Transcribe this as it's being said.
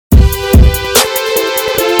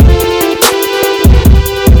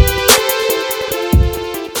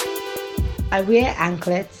I wear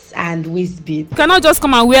anklets and waist beads. You cannot just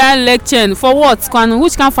come and wear leg chain. For what?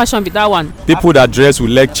 Which kind of fashion be that one? People that dress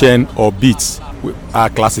with leg chain or beads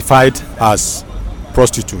are classified as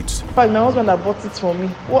prostitutes. My husband that bought it for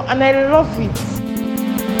me. Well, and I love it.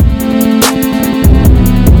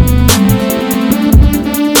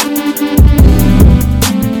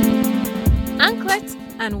 Anklets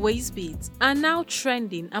and waist beads are now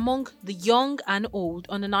trending among the young and old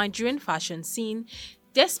on the Nigerian fashion scene,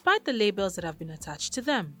 despite the labels that have been attached to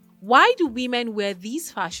them. Why do women wear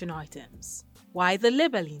these fashion items? Why the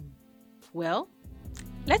labeling? Well,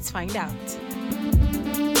 let's find out.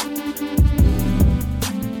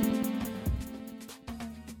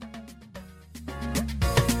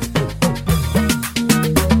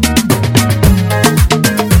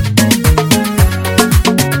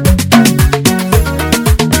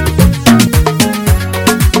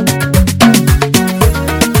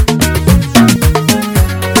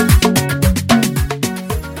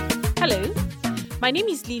 My name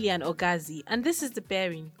is Lilian Ogazi, and this is The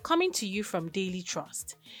Bearing, coming to you from Daily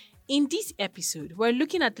Trust. In this episode, we're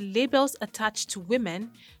looking at the labels attached to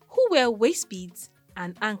women who wear waist beads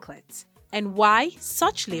and anklets, and why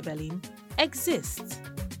such labeling exists.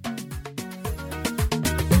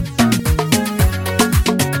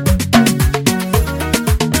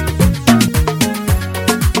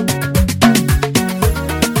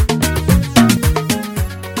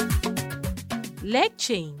 Leg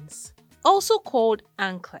chains, also called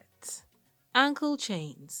anklets, ankle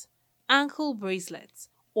chains, ankle bracelets,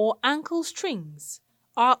 or ankle strings,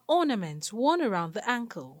 are ornaments worn around the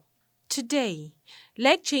ankle. Today,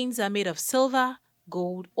 leg chains are made of silver,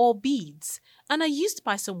 gold, or beads and are used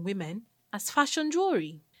by some women as fashion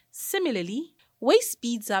jewelry. Similarly, waist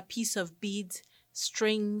beads are pieces of beads,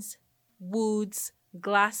 strings, woods,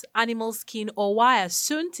 glass, animal skin, or wire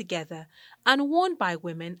sewn together and worn by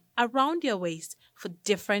women around their waist for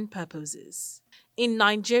different purposes. In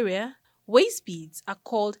Nigeria, waist beads are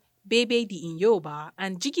called bebedi in Yoruba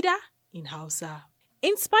and jigida in Hausa.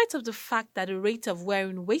 In spite of the fact that the rate of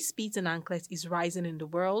wearing waist beads and anklets is rising in the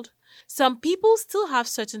world, some people still have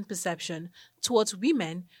certain perception towards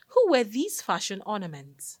women who wear these fashion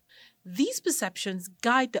ornaments. These perceptions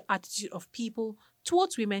guide the attitude of people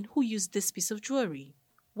towards women who use this piece of jewelry.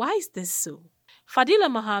 Why is this so?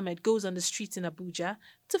 Fadila Mohammed goes on the streets in Abuja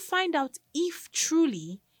to find out if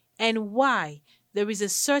truly and why there is a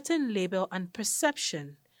certain label and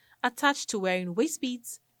perception attached to wearing waist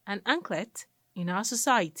beads and anklet in our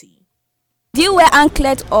society. Do you wear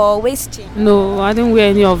anklet or waist chain? No, I don't wear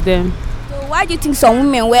any of them. So why do you think some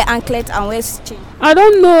women wear anklet and waist chain? I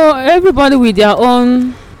don't know. Everybody with their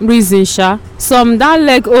own reason, sha. Some that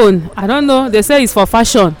leg own, I don't know. They say it's for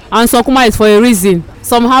fashion, and some kuma is for a reason.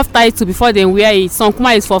 Some have title before they wear it. Some kuma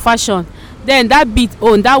is for fashion. Then that bead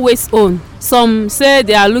own, that waist own. Some say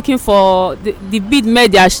they are looking for the bead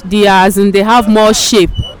made as in they have more shape.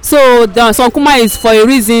 So some kuma is for a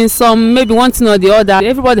reason. Some maybe one thing or the other.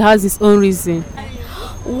 Everybody has his own reason.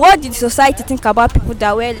 What did society think about people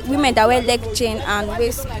that wear women that wear leg chain and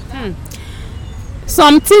waist?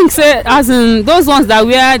 Some things say as in those ones that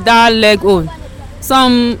wear that leg on.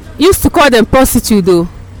 Some used to call them prostitute though.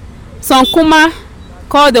 Some kuma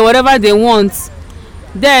call them whatever they want.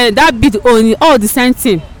 Then that bead on all the same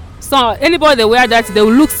thing. So anybody they wear that, they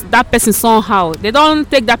will look that person somehow. They don't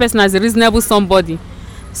take that person as a reasonable somebody.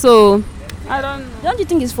 So I don't know. Don't you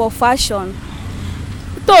think it's for fashion?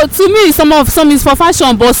 So to me, some is for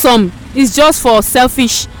fashion, but some is just for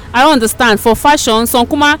selfish. I don't understand. For fashion, some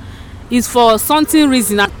kuma is for something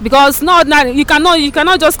reason, because you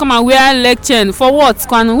cannot just come and wear leg chain. For what?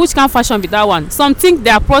 Which kind of fashion be that one? Some think they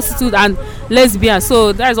are prostitute and lesbian,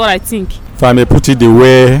 so that is what I think. If I may put it the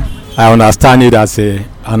way I understand it, as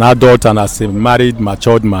an adult and as a married,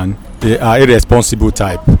 matured man, they are irresponsible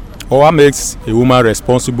type. Or what makes a woman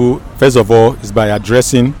responsible, first of all, is by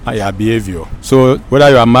addressing her behavior. So whether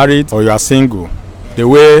you are married or you are single, the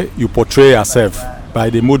way you portray yourself by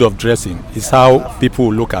the mode of dressing is how people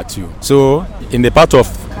will look at you. So in the part of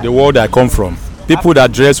the world I come from, people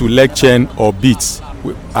that dress with leg chain or beads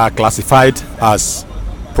are classified as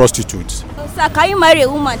prostitutes. Sir, can you marry a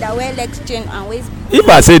woman that wear leg chain and waist beads? If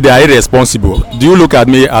I say they are irresponsible, do you look at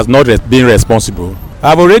me as not being responsible?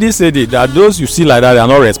 I've already said it, that those you see like that are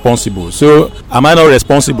not responsible. So am I not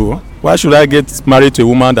responsible? Why should I get married to a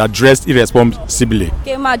woman that dressed irresponsibly?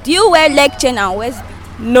 Okay, ma, do you wear leg chain and waist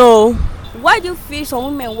beads? No. Why do you feel some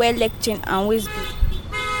women wear leg chain and waist beads?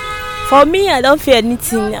 For me, I don't feel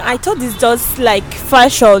anything. I thought it's just like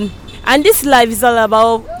fashion. And this life is all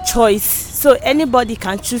about choice. So anybody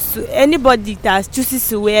can choose to, anybody that chooses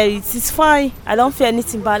to wear it, it's fine. I don't feel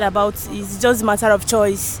anything bad about it. It's just a matter of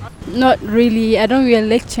choice. Not really. I don't wear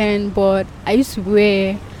leg chain, but I used to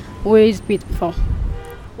wear waist bead before.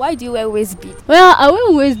 Why do you wear waist bead? Well, I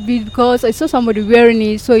wear waist bead because I saw somebody wearing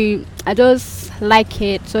it, so I just like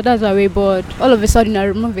it. So that's why I wear. But all of a sudden, I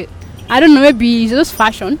remove it. I don't know. Maybe it's just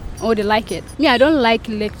fashion or they like it. Me, I don't like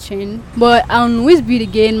leg chain, but on waist bead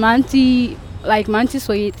again, my auntie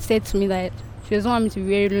so it said to me that she doesn't want me to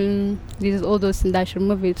wear these all those things that I should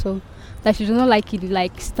remove it. So that she does not like it,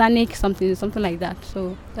 like stanic something like that.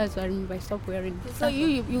 So that's why I remove. I stopped wearing it. So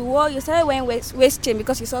you started wearing waist chain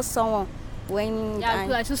because you saw someone wearing. Yeah,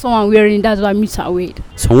 because I saw someone wearing it. That's why I miss her weight.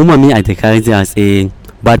 Some woman me I dey carry it as a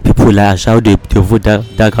bad people like how they vote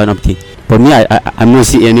that kind of thing. But me I'm not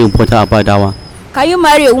see any important about that one. Can you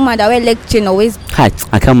marry a woman that wear leg chain or waist? Hi,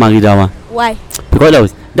 I can't marry that one. Why?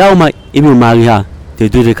 Because that woman, if you marry her, they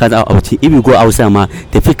do the cut out. If you go outside, man,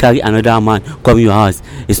 they fit carry another man come your house.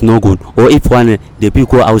 It's no good. Or if one they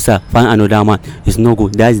people go outside find another man, it's no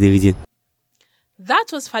good. That's the reason. That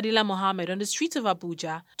was Fadila Mohammed on the streets of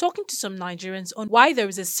Abuja talking to some Nigerians on why there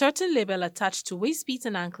is a certain label attached to waist beads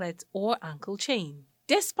and anklet or ankle chain.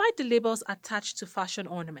 Despite the labels attached to fashion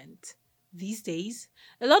ornament, these days,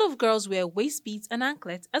 a lot of girls wear waist beads and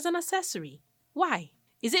anklets as an accessory. Why?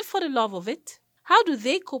 Is it for the love of it? How do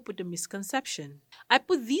they cope with the misconception? I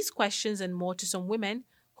put these questions and more to some women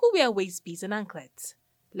who wear waist beads and anklets.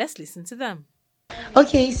 Let's listen to them.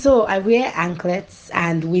 Okay, so I wear anklets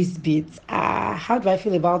and waist beads. How do I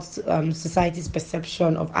feel about society's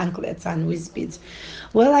perception of anklets and waist beads?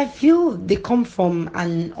 Well, I feel they come from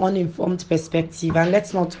an uninformed perspective, and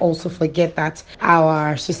let's not also forget that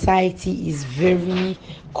our society is very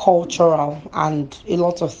cultural and a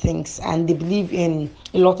lot of things, and they believe in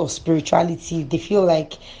a lot of spirituality. They feel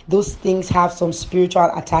like those things have some spiritual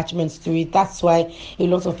attachments to it. That's why a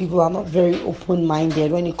lot of people are not very open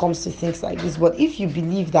minded when it comes to things like this. But if you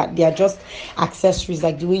believe that they are just accessories,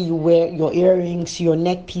 like the way you wear your earrings, your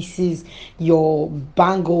neck pieces, your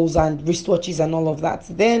bangles and wristwatches and all of that,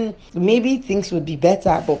 then maybe things would be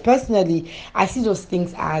better. But personally, I see those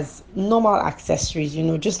things as normal accessories,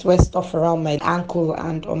 just wear stuff around my ankle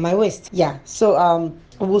and on my waist. Yeah. So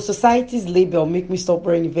will society's label make me stop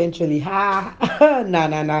wearing eventually? Ha!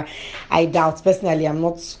 Nah. I doubt. Personally, I'm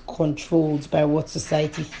not controlled by what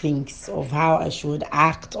society thinks of how I should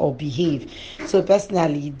act or behave. So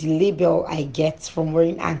personally, the label I get from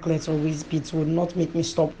wearing anklets or waist beads would not make me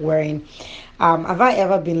stop wearing. Have I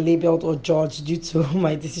ever been labeled or judged due to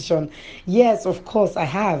my decision? Yes, of course I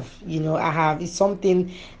have. I have. It's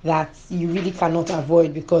something that you really cannot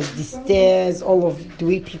avoid because the stares, all of the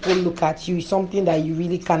way people look at you, is something that you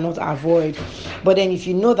really cannot avoid. But then if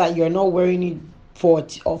you know that you're not wearing it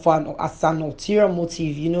as an ulterior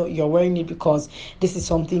motive, you're wearing it because this is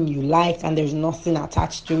something you like and there's nothing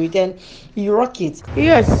attached to it, then you rock it.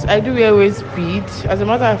 Yes, I do wear waist bead. As a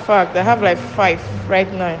matter of fact, I have like 5 right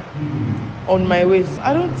now on my waist.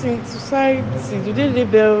 I don't think society, do they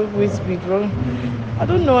label waist bead wrong? I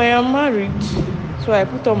don't know. I am married, so I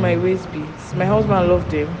put on my waist beads. My husband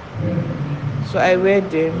loved them, so I wear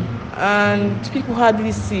them, and people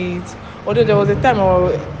hardly see it. Although there was a time I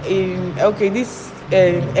was in this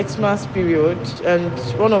Xmas period, and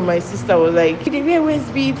one of my sister was like, "They wear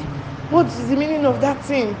waist bead. What is the meaning of that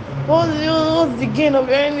thing? What's the gain of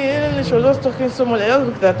wearing it?" And she was just talking so much. I just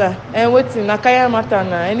looked at her and waiting. Nakaya matter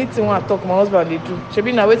na anything when I talk, my husband they do. She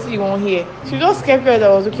be na waiting you won't hear. She just kept quiet. I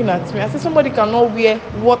was looking at me. I said somebody cannot wear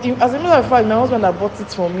what. As a matter of fact, my husband had bought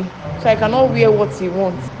it for me, so I cannot wear what he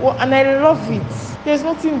wants. Well, and I love it. There's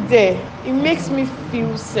nothing there. It makes me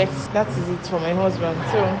feel sex. That is it for my husband.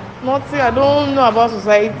 So nothing. I don't know about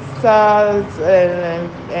society's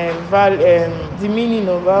the meaning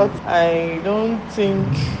of that. I don't think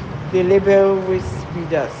they label waist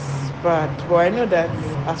bead as bad, but I know that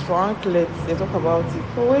as for anklets, they talk about it.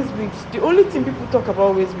 For waist beads, the only thing people talk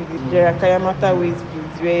about waist bead is there are kayamata waist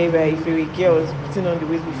beads, where if you're a girl putting on the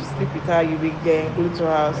waist bead, if you sleep with her, you'll be glued to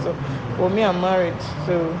her. So for me, I'm married,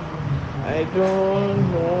 so I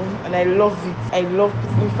don't know, and I love it. I love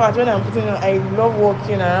it. In fact, when I'm putting on, I love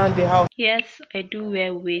walking around the house. Yes, I do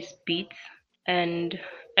wear waist beads, and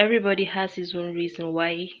everybody has his own reason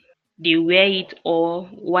why they wear it or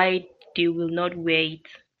why they will not wear it.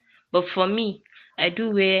 But for me, I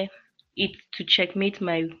do wear it to checkmate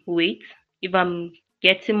my weight. If I'm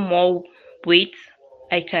getting more weight,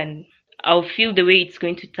 I can I'll feel the way it's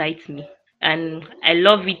going to tighten me. And I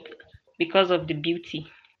love it because of the beauty.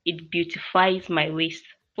 It beautifies my waist.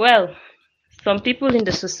 Well, some people in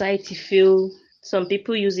the society feel some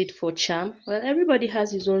people use it for charm. Well, everybody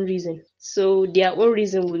has his own reason. So their own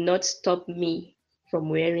reason will not stop me from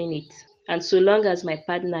wearing it. And so long as my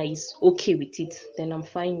partner is okay with it, then I'm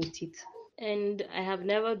fine with it. And I have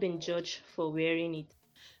never been judged for wearing it.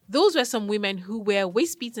 Those were some women who wear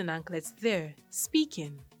waist beads and anklets there,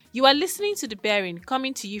 speaking. You are listening to The Bearing,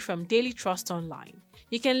 coming to you from Daily Trust Online.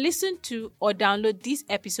 You can listen to or download this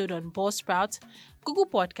episode on Buzzsprout, Google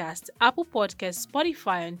Podcasts, Apple Podcasts,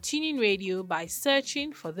 Spotify, and TuneIn Radio by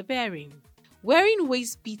searching for The Bearing. Wearing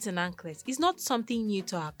waist beads and anklets is not something new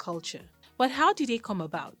to our culture. But how did they come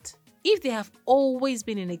about? If they have always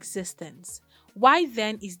been in existence, why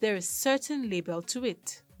then is there a certain label to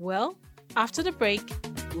it? Well, after the break,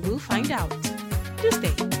 we will find out. Do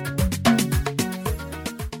stay.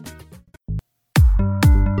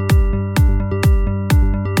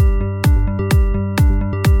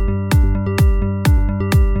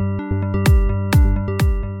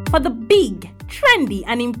 For the big, trendy,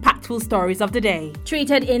 and impactful stories of the day.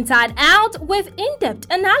 Treated inside out with in-depth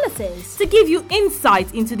analysis. To give you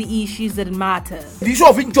insight into the issues that matter. The issue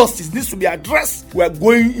of injustice needs to be addressed. We are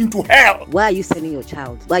going into hell. Why are you sending your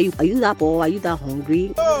child? Are you that poor? Are you that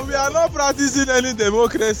hungry? Oh, we are not practicing any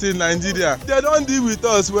democracy in Nigeria. They don't deal with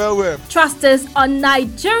us well. Trust us on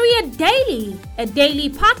Nigeria Daily, a daily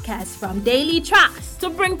podcast from Daily Trust. To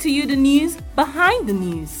bring to you the news behind the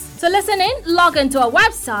news. To listen in, log into our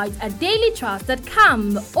website at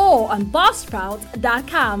dailytrust.com or on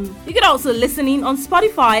buzzsprout.com. You can also listen in on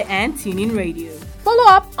Spotify and TuneIn Radio. Follow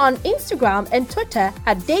up on Instagram and Twitter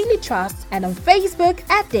at Daily Trust and on Facebook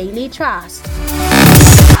at Daily Trust.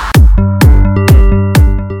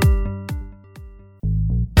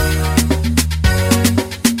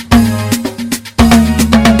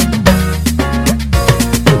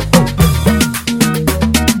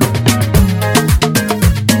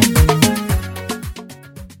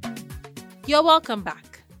 You're welcome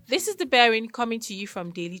back. This is The Bearing, coming to you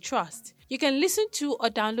from Daily Trust. You can listen to or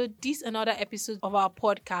download this and other episodes of our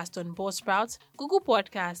podcast on Buzzsprout, Google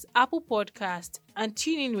Podcasts, Apple Podcasts, and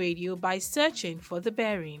TuneIn Radio by searching for The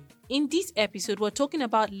Bearing. In this episode, we're talking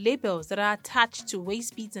about labels that are attached to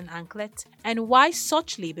waist beads and anklets and why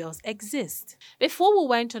such labels exist. Before we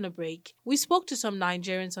went on a break, we spoke to some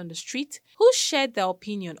Nigerians on the street who shared their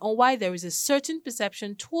opinion on why there is a certain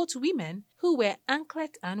perception towards women who wear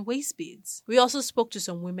anklet and waist beads. We also spoke to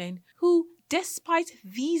some women who, despite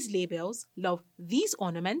these labels, love these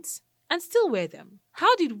ornaments and still wear them.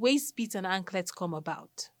 How did waist beads and anklets come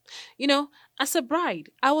about? As a bride,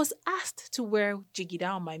 I was asked to wear jigida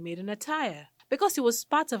on my maiden attire because it was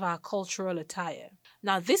part of our cultural attire.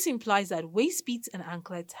 Now, this implies that waist beads and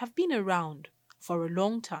anklets have been around for a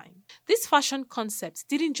long time. This fashion concept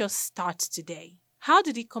didn't just start today. How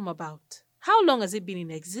did it come about? How long has it been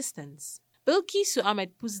in existence? Bilkisu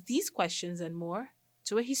Ahmed puts these questions and more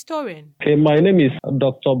to a historian. Okay, my name is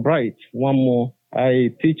Dr. Bright. One more. I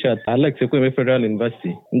teach at Alex Ekweme Federal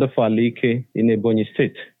University in the Falike in Ebonyi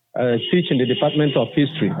State. I teach in the Department of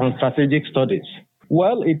History and Strategic Studies.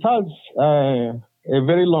 Well, it has a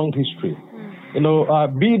very long history.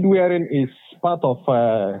 Bead wearing is part of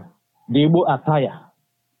the Igbo attire.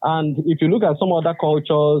 And if you look at some other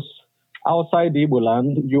cultures outside the Igbo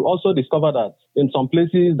land, you also discover that in some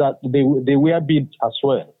places that they wear beads as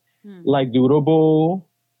well. Like the Urobo,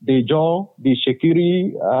 the Jaw, the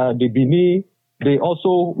Shekiri, the Bini, they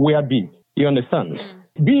also wear beads. You understand?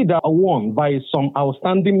 Beads are worn by some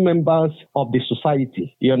outstanding members of the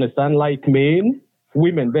society. You understand? Like men,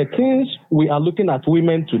 women. But since we are looking at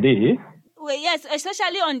women today... Well, yes,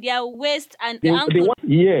 especially on their waist and the ankle.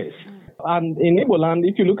 Yes. And in Igbo land,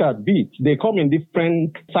 if you look at beads, they come in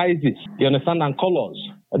different sizes, you understand, and colors.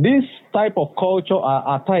 This type of culture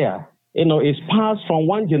attire, is passed from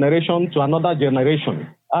one generation to another generation.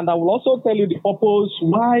 And I will also tell you the purpose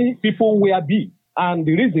why people wear beads and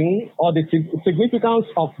the reason or the significance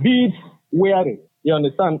of beads wearing, you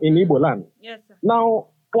understand, in Igbo land. Yes, sir. Now,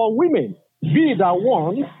 for women, beads are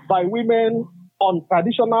worn by women on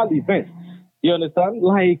traditional events, you understand,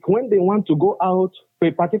 like when they want to go out for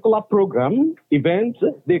a particular program, event,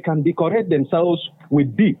 they can decorate themselves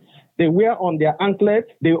with beads. They wear on their anklet,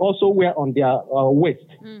 they also wear on their waist.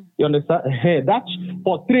 You understand? That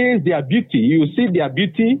portrays their beauty. You see their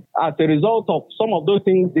beauty as a result of some of those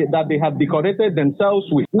things that they have decorated themselves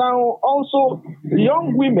with. Now, also,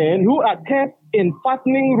 young women who are kept in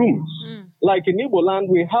fattening rooms. Like in Igbo land,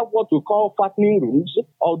 we have what we call fattening rooms,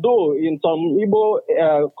 although in some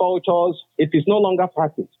Igbo cultures, it is no longer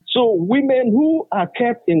practiced. So women who are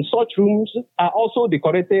kept in such rooms are also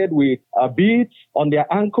decorated with beads on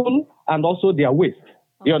their ankle and also their waist.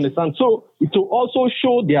 You understand? So to also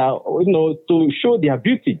show their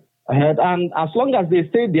beauty. And as long as they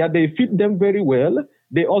stay there, they fit them very well.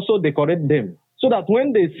 They also decorate them. So that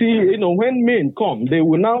when they see, when men come, they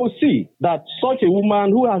will now see that such a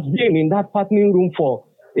woman who has been in that fattening room for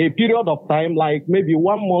a period of time, like maybe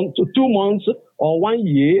 1 month to 2 months or 1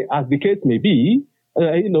 year, as the case may be,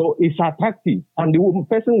 is attractive, and the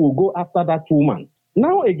person will go after that woman.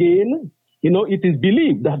 Now again, it is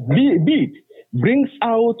believed that bead brings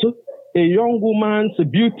out a young woman's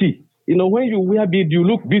beauty. When you wear bead, you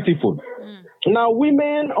look beautiful. Now,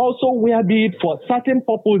 women also wear bead for certain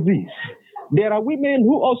purposes. There are women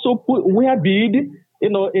who also wear bead,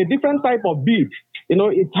 a different type of bead.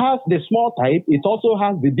 It has the small type. It also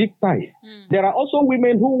has the big type. There are also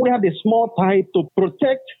women who wear the small type to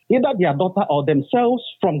protect either their daughter or themselves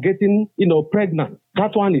from getting, pregnant.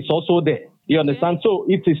 That one is also there. You understand? So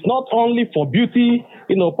it is not only for beauty,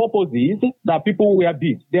 purposes that people wear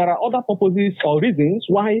beads. There are other purposes or reasons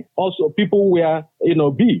why also people wear,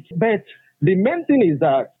 beads. But the main thing is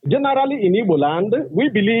that generally in Igbo land, we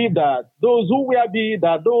believe that those who wear beads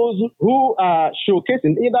are those who are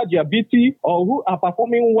showcasing either their beauty or who are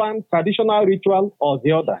performing one traditional ritual or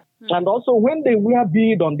the other. And also when they wear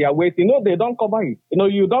bead on their waist, they don't cover it.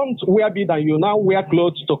 You don't wear bead and you now wear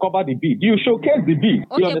clothes to cover the bead. You showcase the bead.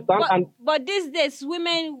 Okay, you understand? but these days,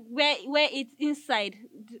 women wear it inside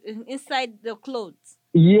the clothes.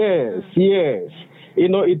 Yes.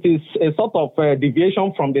 It is a sort of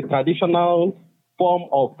deviation from the traditional form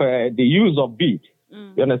of the use of bead.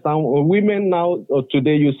 You understand? Women now,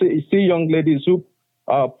 today, you see young ladies who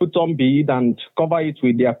put on bead and cover it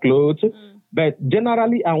with their clothes. But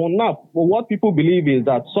generally, what people believe is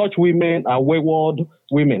that such women are wayward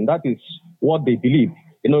women. That is what they believe.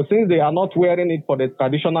 Since they are not wearing it for the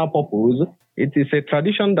traditional purpose, it is a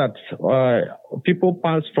tradition that people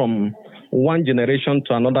pass from one generation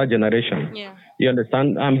to another generation. Yeah. You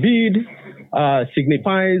understand? And bead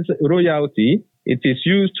signifies royalty. It is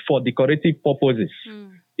used for decorative purposes.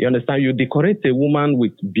 You understand? You decorate a woman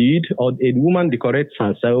with bead, or a woman decorates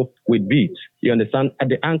herself with beads. You understand? At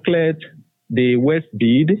the anklet, the waist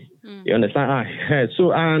bead. You understand?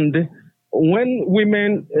 So, and when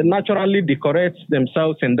women naturally decorate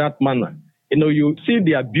themselves in that manner, you see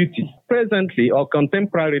their beauty. Presently or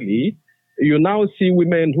contemporarily, you now see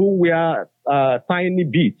women who wear tiny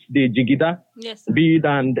beads, the jigida bead,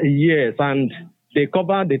 and and they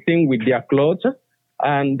cover the thing with their clothes.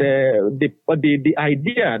 And the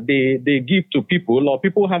idea they give to people, or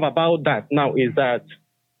people have about that now, is that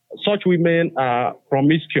such women are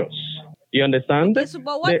promiscuous. You understand? Okay, so,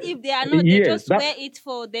 but what if they are not? They just wear it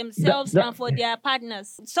for themselves and for their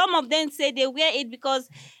partners. Some of them say they wear it because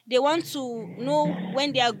they want to know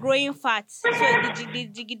when they are growing fat. So the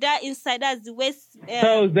jigida inside, that's the waist.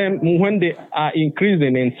 Tells them when they are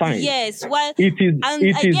increasing in size. Yes, well,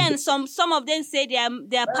 some of them say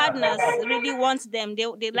their partners really want them.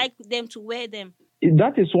 They like them to wear them.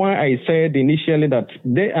 That is why I said initially that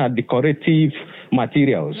they are decorative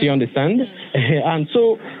materials. You understand? And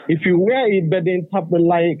so if you wear it, but then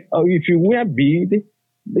if you wear bead,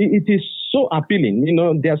 it is so appealing.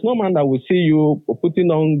 There's no man that will see you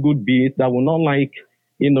putting on good beads that will not like,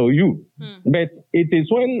 you. But it is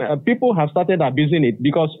when people have started abusing it,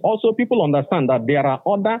 because also people understand that there are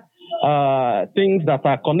other things that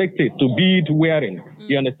are connected to bead wearing.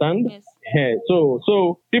 You understand? Yes.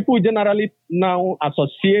 So people generally now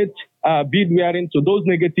associate bead wearing to those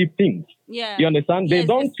negative things. Yeah. You understand? Yes, they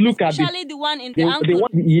don't look at especially the one in the ankle.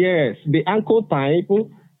 The ankle type.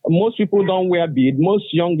 Most people don't wear bead. Most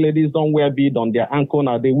young ladies don't wear bead on their ankle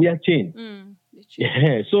now. They wear chain.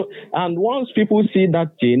 Yeah. So, and once people see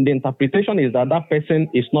that chain, the interpretation is that that person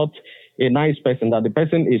is not a nice person, that the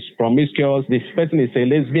person is promiscuous, this person is a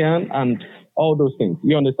lesbian, and all those things.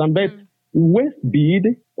 You understand? But waist bead,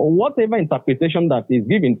 or whatever interpretation that is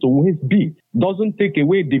given to waist bead, doesn't take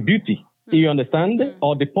away the beauty. You understand?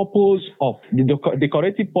 Or the purpose of the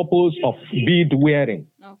decorative purpose of bead wearing.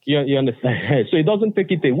 Okay. You understand? So it doesn't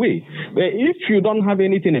take it away. But if you don't have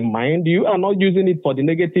anything in mind, you are not using it for the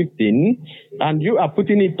negative thing, and you are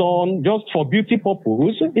putting it on just for beauty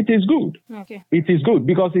purpose, it is good. Okay. It is good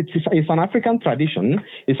because it's an African tradition.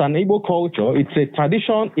 It's an Igbo culture. It's a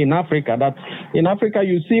tradition in Africa that in Africa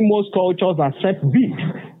you see most cultures accept bead.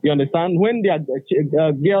 You understand? When their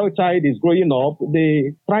girl child is growing up,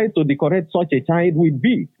 they try to decorate such a child with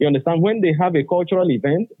bead. You understand? When they have a cultural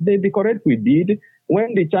event, they decorate with bead.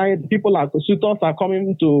 When the suitors are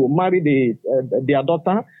coming to marry their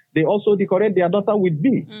daughter, they also decorate their daughter with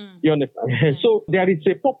bead. You understand? So there is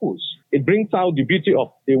a purpose. It brings out the beauty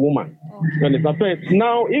of the woman. You understand?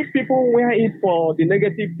 Now, if people wear it for the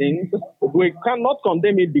negative things, we cannot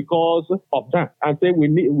condemn it because of that and say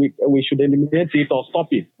we should eliminate it or stop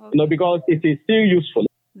it. Okay. Because it is still useful.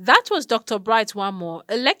 That was Dr. Bright Wamo,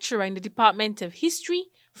 a lecturer in the Department of History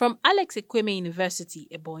from Alex Ekweme University,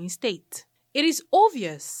 Ebonyi State. It is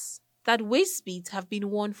obvious that waist beads have been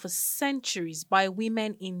worn for centuries by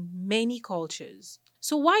women in many cultures.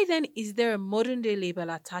 So why then is there a modern-day label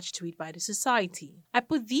attached to it by the society? I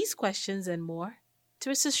put these questions and more to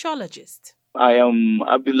a sociologist. I am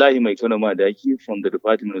Abdullahi Maitono Madaki from the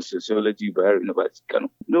Department of Sociology, Bayero University, Kano.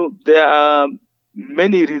 There are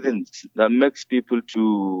many reasons that makes people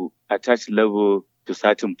to attach level to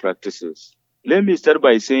certain practices. Let me start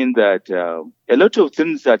by saying that a lot of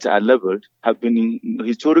things that are labeled have been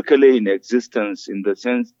historically in existence, in the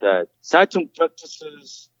sense that certain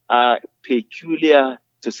practices are peculiar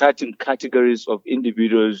to certain categories of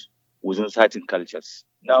individuals within certain cultures.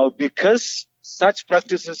 Now, because such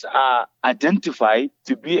practices are identified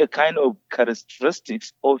to be a kind of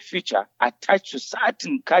characteristics or feature attached to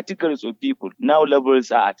certain categories of people, now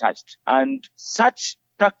labels are attached. And such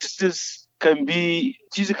practices can be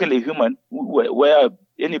physically human, where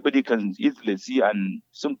anybody can easily see and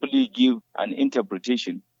simply give an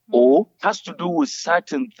interpretation, or has to do with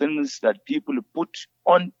certain things that people put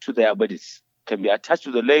onto their bodies. Can be attached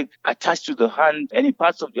to the leg, attached to the hand, any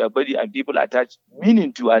parts of their body, and people attach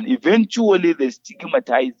meaning to, and eventually they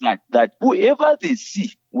stigmatize that whoever they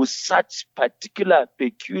see with such particular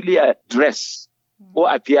peculiar dress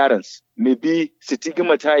or appearance may be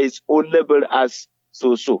stigmatized or labeled as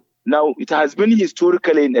so. Now, it has been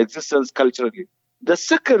historically in existence culturally. The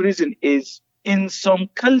second reason is in some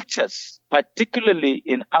cultures, particularly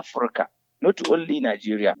in Africa, not only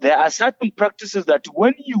Nigeria, there are certain practices that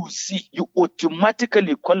when you see, you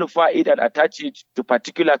automatically qualify it and attach it to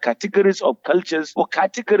particular categories of cultures or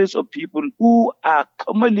categories of people who are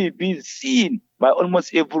commonly being seen by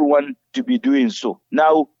almost everyone to be doing so.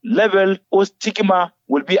 Now, label or stigma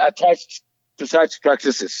will be attached to such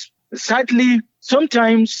practices. Sadly,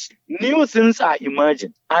 sometimes new things are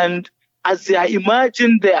emerging, and as they are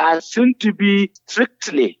emerging, they are seen to be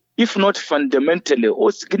strictly, if not fundamentally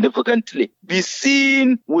or significantly, be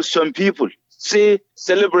seen with some people, say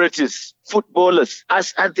celebrities, footballers.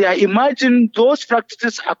 As they are emerging, those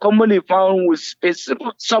practices are commonly found with specific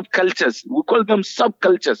subcultures. We call them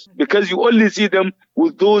subcultures because you only see them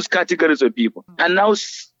with those categories of people. And now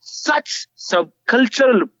such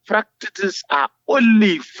subcultural practices are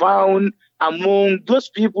only found among those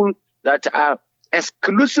people that are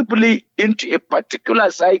exclusively into a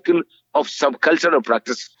particular cycle of subcultural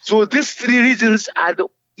practice. So these three reasons are the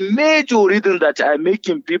major reasons that are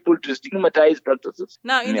making people to stigmatize practices.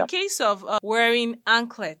 Now, in the case of wearing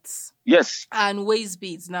anklets, yes, and waist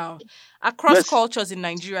beads, now across cultures in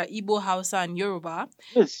Nigeria, Igbo, Hausa, and Yoruba,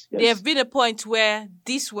 there have been a point where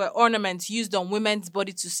these were ornaments used on women's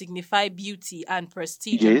body to signify beauty and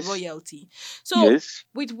prestige and royalty. So,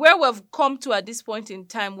 with where we've come to at this point in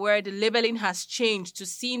time, where the labeling has changed to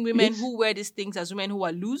seeing women who wear these things as women who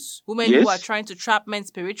are loose, women who are trying to trap men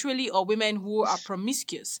spiritually, or women who are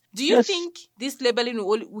promiscuous, do you think this labeling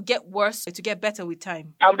will get worse to get better with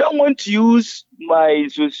time? I don't want to use my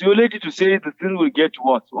sociology to say the thing will get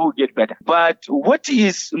worse or get better. But what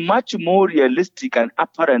is much more realistic and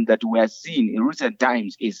apparent that we are seeing in recent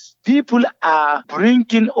times is people are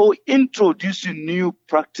bringing or introducing new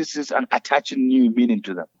practices and attaching new meaning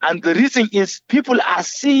to them. And the reason is people are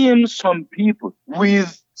seeing some people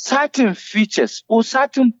with certain features or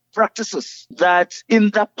certain practices that in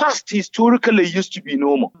the past historically used to be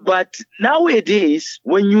normal. But nowadays,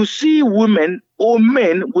 when you see women or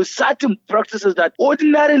men with certain practices that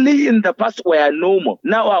ordinarily in the past were normal,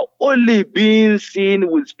 now are only being seen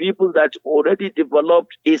with people that already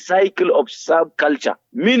developed a cycle of subculture,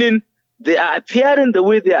 meaning they are appearing the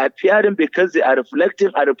way they are appearing because they are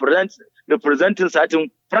reflecting and representing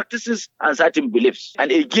certain practices and certain beliefs.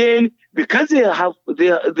 And again, because they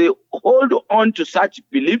hold on to such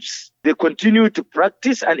beliefs, they continue to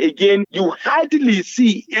practice. And again, you hardly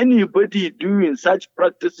see anybody doing such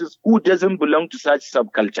practices who doesn't belong to such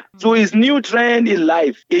subculture. So it's new trend in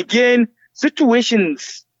life. Again,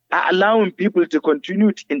 situations are allowing people to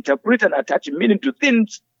continue to interpret and attach meaning to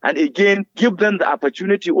things, and again, give them the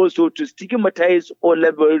opportunity also to stigmatize or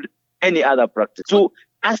label any other practice. So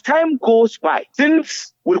as time goes by,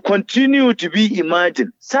 things will continue to be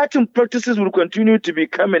emerging. Certain practices will continue to be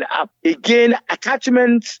coming up. Again,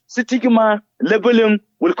 attachments, stigma, labeling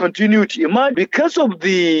will continue to emerge because of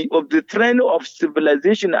the trend of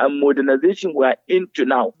civilization and modernization we're into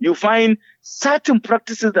now. You find certain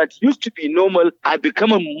practices that used to be normal are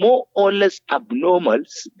becoming more or less abnormal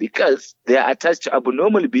because they are attached to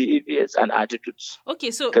abnormal behaviors and attitudes.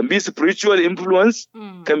 Okay, so can be spiritual influence,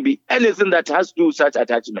 can be anything that has to do with such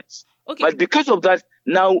attachments. Okay. But because of that,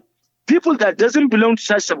 now people that doesn't belong to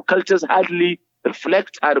such subcultures hardly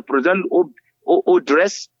reflect or represent or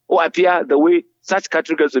dress or appear the way such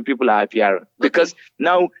categories of people are appearing. Because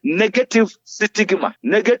now negative stigma,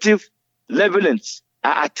 negative labelings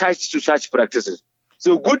are attached to such practices.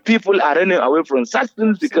 So good people are running away from such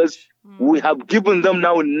things because we have given them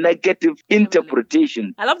now negative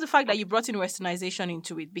interpretation. I love the fact that you brought in westernization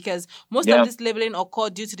into it, because most of this labeling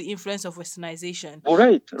occurred due to the influence of westernization.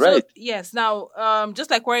 Right. So, yes. Now, just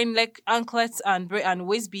like wearing like anklets and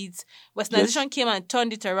waist beads, westernization came and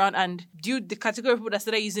turned it around, and the category of people that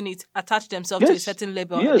started using it attached themselves to a certain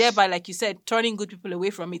label, thereby, like you said, turning good people away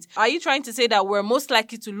from it. Are you trying to say that we're most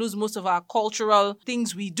likely to lose most of our cultural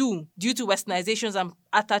things we do due to westernizations and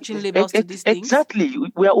attaching labels to these things? Exactly.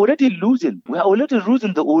 We are already losing. We are already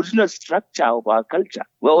losing the original structure of our culture.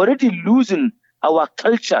 We are already losing our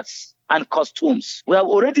cultures and costumes. We have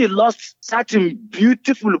already lost certain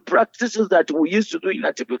beautiful practices that we used to do in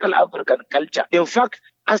a typical African culture. In fact,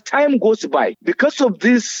 as time goes by, because of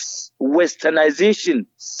this westernization,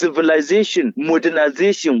 civilization,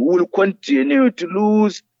 modernization, we will continue to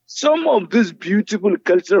lose some of these beautiful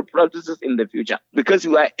cultural practices in the future, because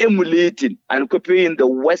we are emulating and copying the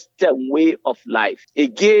Western way of life.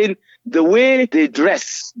 Again, the way they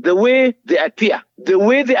dress, the way they appear, the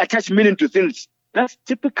way they attach meaning to things. That's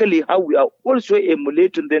typically how we are also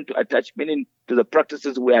emulating them to attach meaning to the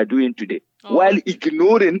practices we are doing today, while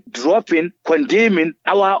ignoring, dropping, condemning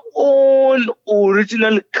our own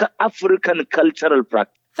original African cultural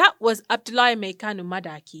practice. That was Abdullahi Mekanu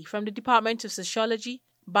Madaki from the Department of Sociology,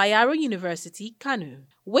 Bayero University, Kano.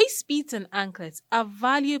 Waist beads and anklets are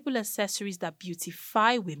valuable accessories that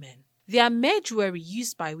beautify women. They are mere jewelry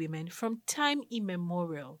used by women from time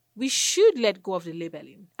immemorial. We should let go of the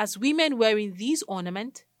labeling, as women wearing these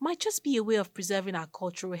ornaments might just be a way of preserving our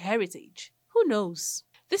cultural heritage. Who knows?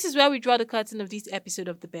 This is where we draw the curtain of this episode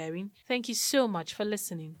of The Bearing. Thank you so much for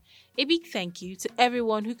listening. A big thank you to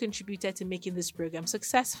everyone who contributed to making this program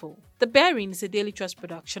successful. The Bearing is a Daily Trust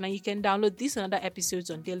production, and you can download these and other episodes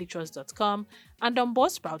on dailytrust.com and on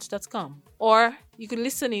buzzsprout.com. Or you can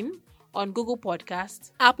listen in on Google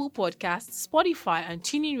Podcasts, Apple Podcasts, Spotify, and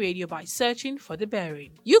TuneIn Radio by searching for The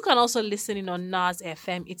Bearing. You can also listen in on NAS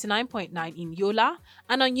FM 89.9 in Yola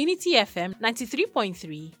and on Unity FM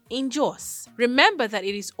 93.3 in Jos. Remember that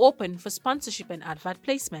it is open for sponsorship and advert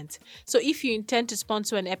placement. So if you intend to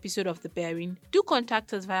sponsor an episode of The Bearing, do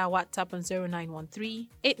contact us via WhatsApp on 0913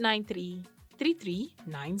 893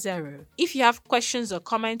 3390. If you have questions or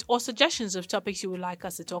comments or suggestions of topics you would like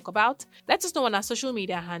us to talk about, let us know on our social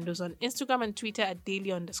media handles on Instagram and Twitter at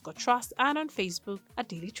daily_trust and on Facebook at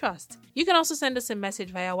Daily Trust. You can also send us a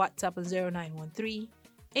message via WhatsApp on 0913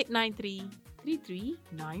 893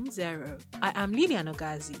 3390. I am Lilian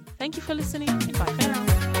Ogazi. Thank you for listening. Bye for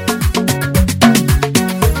now.